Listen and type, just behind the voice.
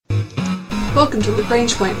Welcome to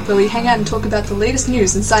Lagrange Point, where we hang out and talk about the latest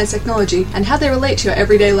news in science technology and how they relate to your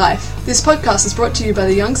everyday life. This podcast is brought to you by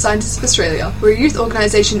the Young Scientists of Australia. We're a youth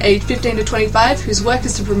organisation aged 15 to 25 whose work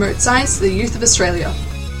is to promote science to the youth of Australia.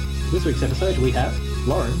 This week's episode we have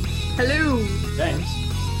Lauren. Hello. James.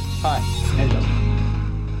 Hi. And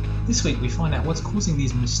Justin. This week we find out what's causing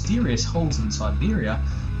these mysterious holes in Siberia,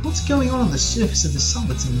 what's going on the surface of the sun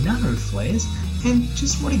with some nano flares, and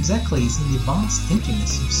just what exactly is in the vast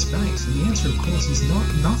emptiness of space. And the answer, of course, is not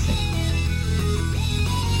nothing.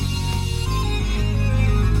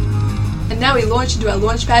 And now we launch into our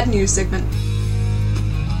Launchpad news segment.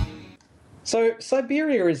 So,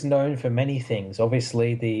 Siberia is known for many things.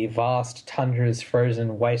 Obviously, the vast tundras,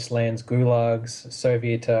 frozen wastelands, gulags,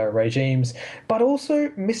 Soviet regimes, but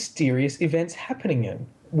also mysterious events happening in.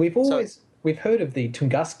 We've heard of the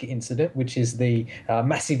Tunguska incident, which is the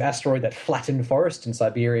massive asteroid that flattened forest in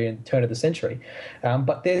Siberia in the turn of the century.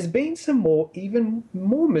 But there's been some even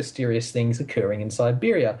more mysterious things occurring in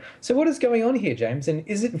Siberia. So what is going on here, James? And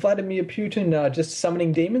is it Vladimir Putin just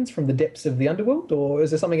summoning demons from the depths of the underworld, or is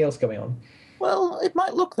there something else going on? Well, it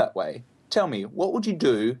might look that way. Tell me, what would you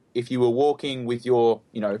do if you were walking with your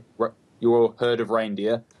herd of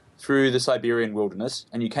reindeer through the Siberian wilderness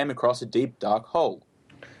and you came across a deep, dark hole?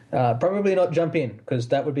 Probably not jump in, because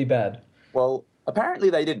that would be bad. Well,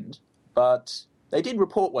 apparently they didn't, but they did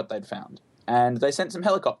report what they'd found. And they sent some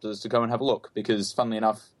helicopters to go and have a look, because, funnily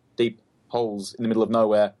enough, deep holes in the middle of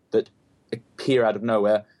nowhere that appear out of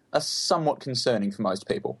nowhere are somewhat concerning for most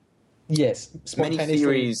people. Yes. Many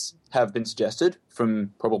theories have been suggested,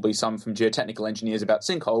 from probably some from geotechnical engineers about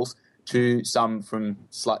sinkholes, to some from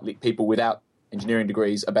slightly people without engineering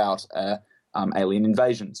degrees about alien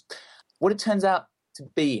invasions. What it turns out to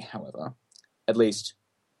be, however, at least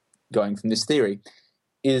going from this theory,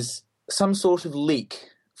 is some sort of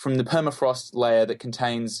leak from the permafrost layer that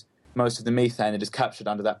contains most of the methane that is captured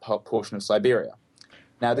under that portion of Siberia.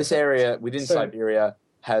 Now, this area within Siberia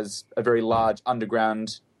has a very large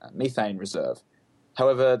underground methane reserve.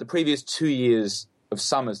 However, the previous 2 years of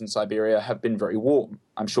summers in Siberia have been very warm.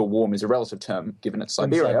 I'm sure warm is a relative term, given it's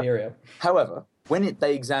Siberia. However, when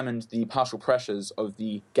they examined the partial pressures of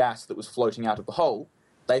the gas that was floating out of the hole,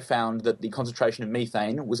 they found that the concentration of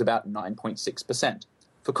methane was about 9.6%.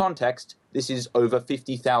 For context, this is over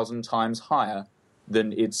 50,000 times higher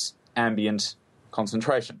than its ambient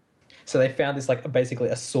concentration. So they found this basically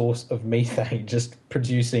a source of methane just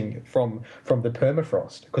producing from the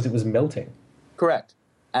permafrost because it was melting. Correct.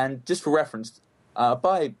 And just for reference,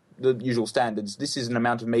 by the usual standards, this is an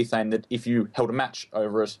amount of methane that if you held a match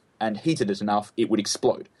over it and heated it enough, it would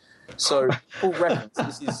explode. So, for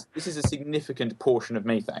reference, this is a significant portion of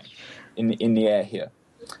methane in the air here.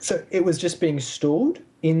 So it was just being stored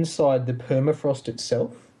inside the permafrost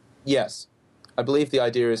itself? Yes. I believe the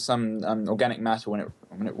idea is some organic matter, when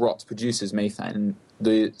it rots, produces methane, and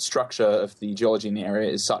the structure of the geology in the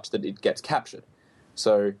area is such that it gets captured.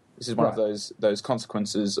 So this is one of those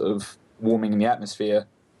consequences of warming in the atmosphere.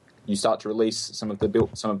 You start to release some of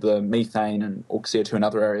the methane and CO2 in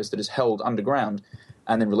other areas that is held underground,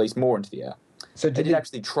 and then release more into the air. So they did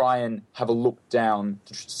actually try and have a look down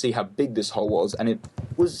to see how big this hole was, and it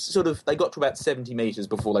was they got to about 70 meters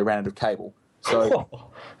before they ran out of cable. So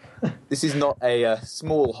this is not a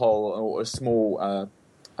small hole or a small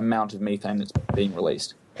amount of methane that's being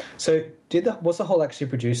released. So was the hole actually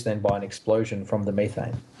produced then by an explosion from the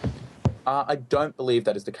methane? I don't believe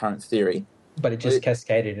that is the current theory. But it just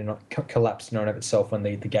cascaded and collapsed in and of itself when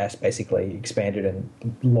the gas basically expanded and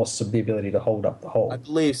lost the ability to hold up the hole. I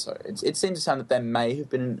believe so. It seems to sound that there may have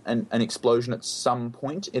been an explosion at some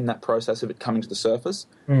point in that process of it coming to the surface.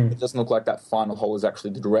 It doesn't look like that final hole is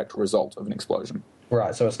actually the direct result of an explosion.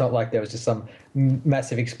 Right, so it's not like there was just some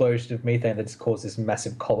massive explosion of methane that's caused this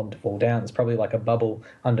massive column to fall down. It's probably like a bubble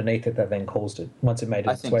underneath it that then caused it. Once it made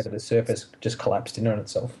its way to the surface, just collapsed in on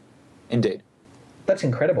itself. Indeed. That's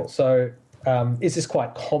incredible. So is this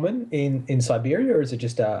quite common in Siberia, or is it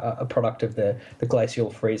just a product of the glacial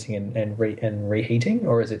freezing and reheating,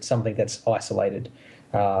 or is it something that's isolated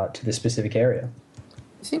to the specific area?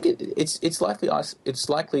 I think it's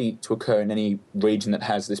likely to occur in any region that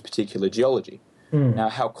has this particular geology. Now,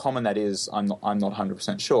 how common that is, I'm not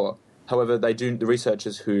 100% sure. However, the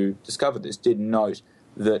researchers who discovered this did note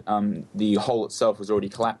that the hole itself was already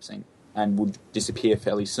collapsing and would disappear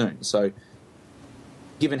fairly soon. So,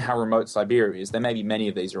 given how remote Siberia is, there may be many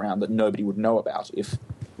of these around that nobody would know about if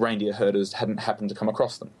reindeer herders hadn't happened to come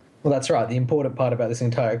across them. Well, that's right. The important part about this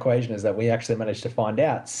entire equation is that we actually managed to find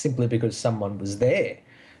out simply because someone was there,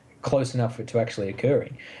 close enough for it to actually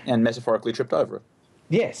occurring. And metaphorically tripped over it.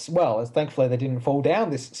 Yes, well, thankfully they didn't fall down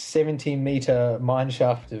this 70-meter mine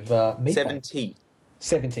shaft of methane.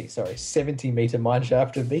 70-meter mine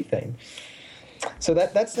shaft of methane. So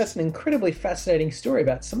that's an incredibly fascinating story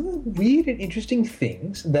about some of the weird and interesting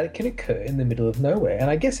things that can occur in the middle of nowhere. And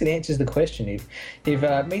I guess it answers the question: if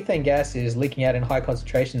methane gas is leaking out in high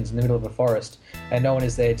concentrations in the middle of a forest and no one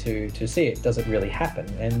is there to see it, does it really happen?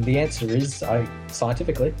 And the answer is,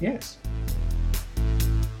 scientifically, yes.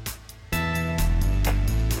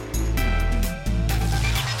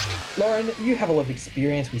 Lauren, you have a lot of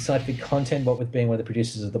experience with scientific content, what with being one of the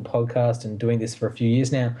producers of the podcast and doing this for a few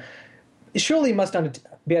years now. Surely you must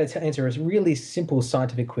be able to answer a really simple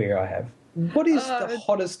scientific query I have. What is the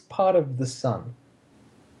hottest part of the sun?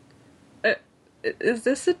 Is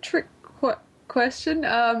this a trick question?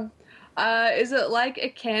 Is it like a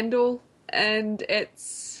candle and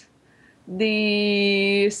it's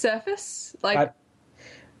the surface?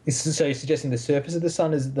 So you're suggesting the surface of the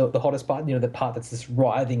sun is the hottest part? The part that's this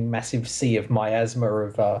writhing, massive sea of miasma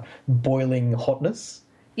of boiling hotness?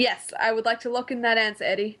 Yes, I would like to lock in that answer,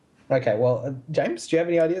 Eddie. Okay, well, James, do you have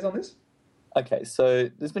any ideas on this? Okay, so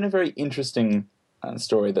there's been a very interesting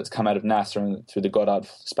story that's come out of NASA and through the Goddard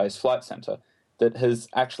Space Flight Center that has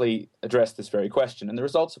actually addressed this very question, and the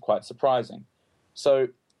results are quite surprising. So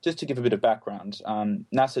just to give a bit of background,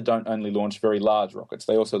 NASA don't only launch very large rockets,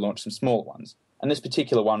 they also launch some smaller ones. And this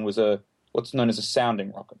particular one was what's known as a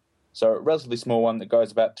sounding rocket. So a relatively small one that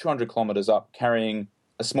goes about 200 kilometers up, carrying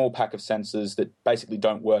a small pack of sensors that basically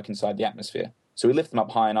don't work inside the atmosphere. So we lift them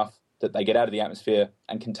up high enough that they get out of the atmosphere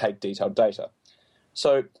and can take detailed data.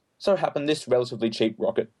 So happened this relatively cheap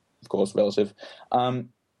rocket, of course relative,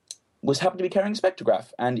 was happened to be carrying a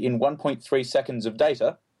spectrograph, and in 1.3 seconds of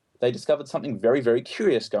data, they discovered something very, very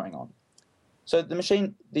curious going on. So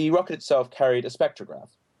the rocket itself carried a spectrograph.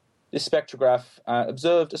 This spectrograph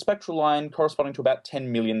observed a spectral line corresponding to about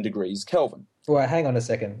 10 million degrees Kelvin. Well, hang on a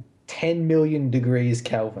second. 10 million degrees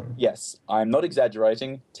Kelvin. Yes, I'm not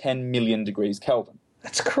exaggerating, 10 million degrees Kelvin.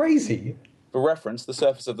 That's crazy. For reference, the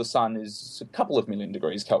surface of the sun is a couple of million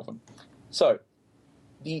degrees Kelvin. So,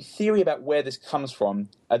 the theory about where this comes from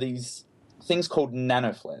are these things called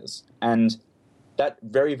nanoflares. And that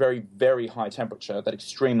very, very, very high temperature, that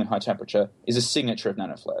extremely high temperature, is a signature of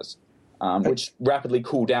nanoflares, which rapidly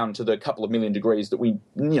cool down to the couple of million degrees that we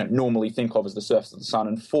normally think of as the surface of the sun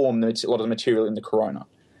and form a lot of the material in the corona.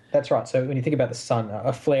 That's right. So when you think about the sun,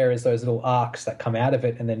 a flare is those little arcs that come out of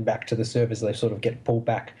it and then back to the surface. They sort of get pulled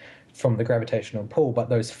back from the gravitational pull. But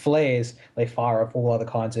those flares, they fire off all other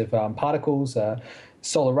kinds of particles,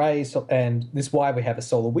 solar rays, and this is why we have a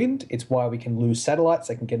solar wind. It's why we can lose satellites.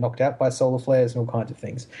 They can get knocked out by solar flares and all kinds of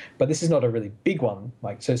things. But this is not a really big one.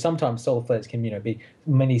 So sometimes solar flares can be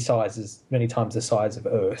many times the size of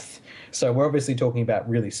Earth. So we're obviously talking about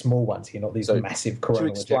really small ones here, not these massive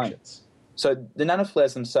coronal ejections. So the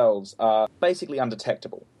nanoflares themselves are basically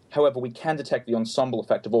undetectable. However, we can detect the ensemble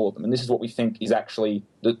effect of all of them, and this is what we think is actually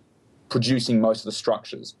producing most of the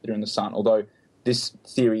structures that are in the sun, although this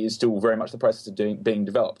theory is still very much the process of being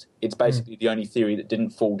developed. It's basically the only theory that didn't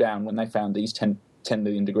fall down when they found these 10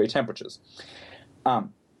 million degree temperatures.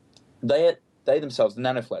 They themselves, the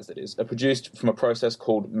nanoflares that is, are produced from a process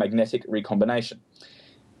called magnetic recombination.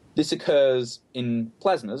 This occurs in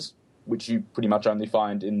plasmas, which you pretty much only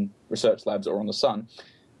find in research labs or on the sun,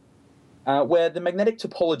 where the magnetic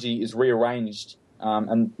topology is rearranged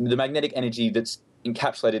and the magnetic energy that's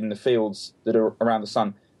encapsulated in the fields that are around the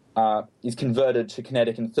sun is converted to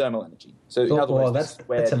kinetic and thermal energy. So in other words,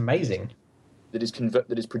 that's amazing. That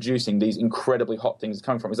is producing these incredibly hot things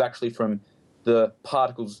coming from is actually from the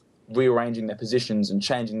particles rearranging their positions and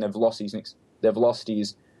changing their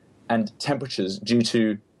velocities and temperatures due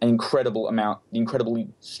to an incredibly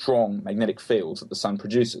strong magnetic fields that the sun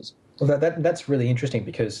produces. Well, that's really interesting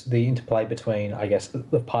because the interplay between, I guess,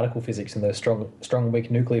 the particle physics and the strong and weak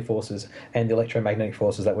nuclear forces and the electromagnetic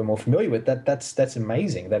forces that we're more familiar with, that's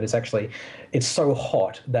amazing. That is actually, it's so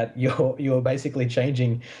hot that you're basically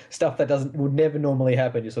changing stuff that would never normally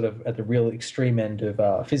happen. You're sort of at the real extreme end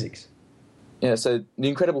of physics. Yeah. So the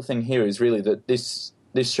incredible thing here is really that this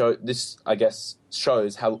I guess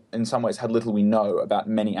shows how, in some ways, how little we know about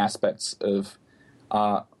many aspects of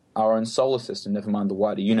our own solar system, never mind the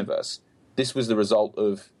wider universe. This was the result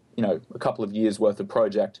of, a couple of years' worth of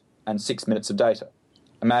project and 6 minutes of data.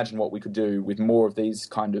 Imagine what we could do with more of these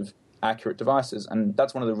kind of accurate devices. And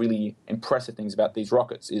that's one of the really impressive things about these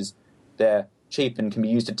rockets is they're cheap and can be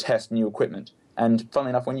used to test new equipment And funnily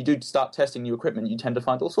enough, when you do start testing new equipment, you tend to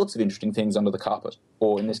find all sorts of interesting things under the carpet,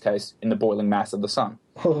 or in this case, in the boiling mass of the sun.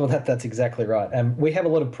 Well, that's exactly right. We have a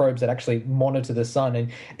lot of probes that actually monitor the sun,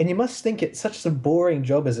 and you must think it's such a boring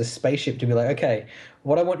job as a spaceship to be like, okay,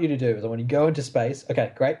 what I want you to do is I want you to go into space.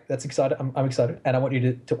 Okay, great, that's excited. I'm excited. And I want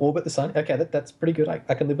you to orbit the sun. Okay, that's pretty good. I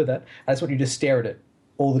can live with that. I just want you to stare at it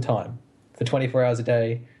all the time for 24 hours a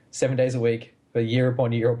day, 7 days a week, for year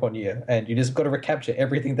upon year upon year. And you just got to recapture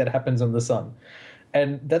everything that happens on the sun.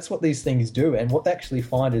 And that's what these things do. And what they actually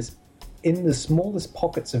find is in the smallest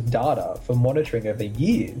pockets of data for monitoring over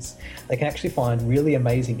years, they can actually find really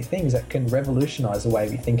amazing things that can revolutionize the way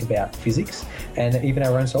we think about physics and even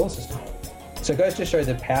our own solar system. So it goes to show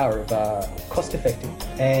the power of cost-effective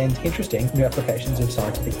and interesting new applications of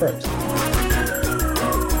scientific probes.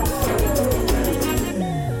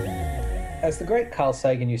 As the great Carl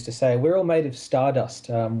Sagan used to say, we're all made of stardust.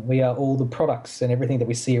 We are all the products, and everything that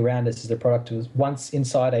we see around us is the product of once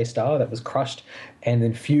inside a star that was crushed and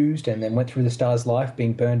then fused and then went through the star's life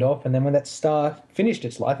being burned off. And then when that star finished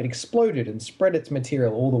its life, it exploded and spread its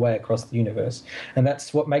material all the way across the universe. And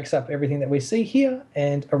that's what makes up everything that we see here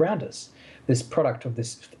and around us, this product of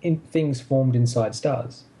things formed inside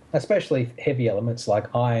stars. Especially heavy elements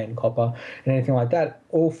like iron, copper, and anything like that,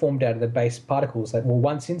 all formed out of the base particles that were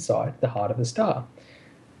once inside the heart of the star.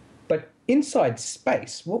 But inside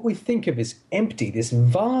space, what we think of is empty, this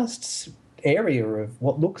vast area of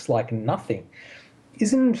what looks like nothing,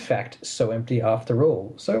 isn't in fact so empty after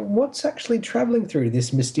all. So what's actually travelling through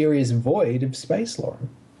this mysterious void of space, Lauren?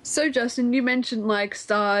 So, Justin, you mentioned, like,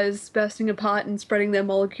 stars bursting apart and spreading their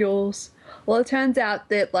molecules. Well, it turns out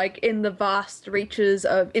that, like, in the vast reaches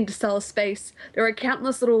of interstellar space, there are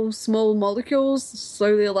countless little small molecules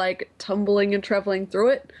slowly, like, tumbling and travelling through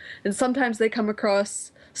it. And sometimes they come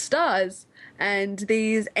across stars, and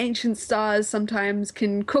these ancient stars sometimes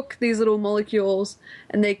can cook these little molecules,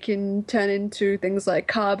 and they can turn into things like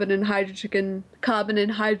carbon and hydrogen,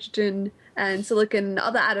 and silicon and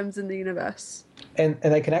other atoms in the universe. And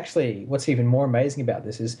they can actually, what's even more amazing about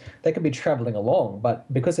this is they can be travelling along,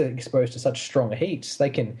 but because they're exposed to such strong heats, they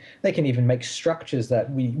can even make structures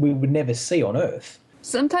that we would never see on Earth.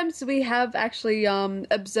 Sometimes we have actually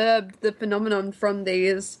observed the phenomenon from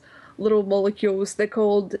these little molecules. They're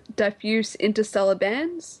called diffuse interstellar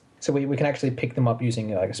bands. So we can actually pick them up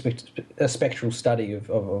using like a spectral study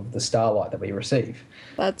of the starlight that we receive.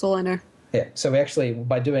 That's all I know. Yeah, so we actually,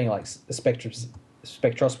 by doing like a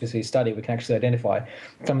spectroscopy study, we can actually identify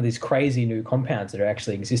some of these crazy new compounds that are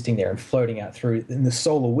actually existing there and floating out through in the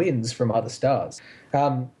solar winds from other stars.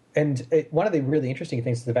 One of the really interesting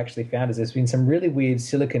things that they've actually found is there's been some really weird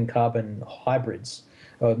silicon-carbon hybrids,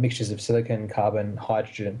 or mixtures of silicon, carbon,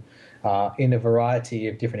 hydrogen, in a variety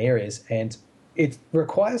of different areas, and it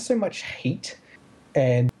requires so much heat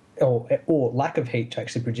or lack of heat to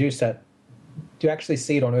actually produce that. To actually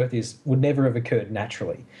see it on Earth would never have occurred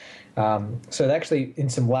naturally. So they actually, in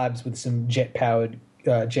some labs with some jet-cooled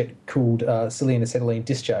silane acetylene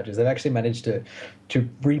discharges, they've actually managed to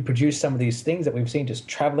reproduce some of these things that we've seen just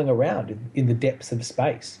travelling around in the depths of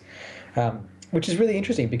space, which is really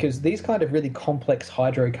interesting because these kind of really complex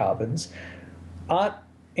hydrocarbons aren't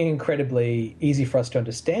incredibly easy for us to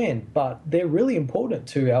understand, but they're really important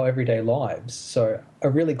to our everyday lives. So a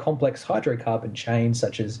really complex hydrocarbon chain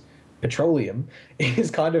such as petroleum is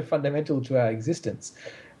kind of fundamental to our existence,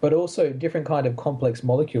 but also different kind of complex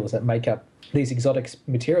molecules that make up these exotic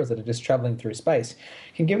materials that are just traveling through space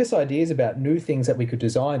can give us ideas about new things that we could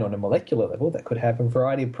design on a molecular level that could have a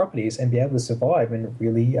variety of properties and be able to survive in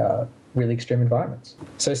really extreme environments.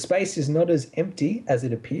 So space is not as empty as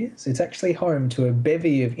it appears. It's actually home to a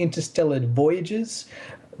bevy of interstellar voyages,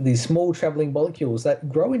 these small traveling molecules that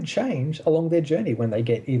grow and change along their journey when they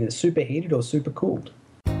get either superheated or supercooled.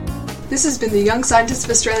 This has been the Young Scientists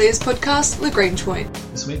of Australia's podcast, Lagrange Point.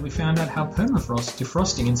 This week we found out how permafrost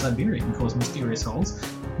defrosting in Siberia can cause mysterious holes,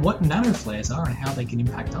 what nanoflares are and how they can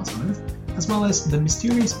impact us on Earth, as well as the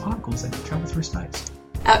mysterious particles that can travel through space.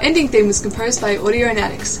 Our ending theme was composed by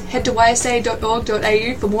Audionautics. Head to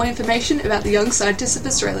ysa.org.au for more information about the Young Scientists of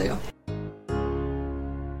Australia.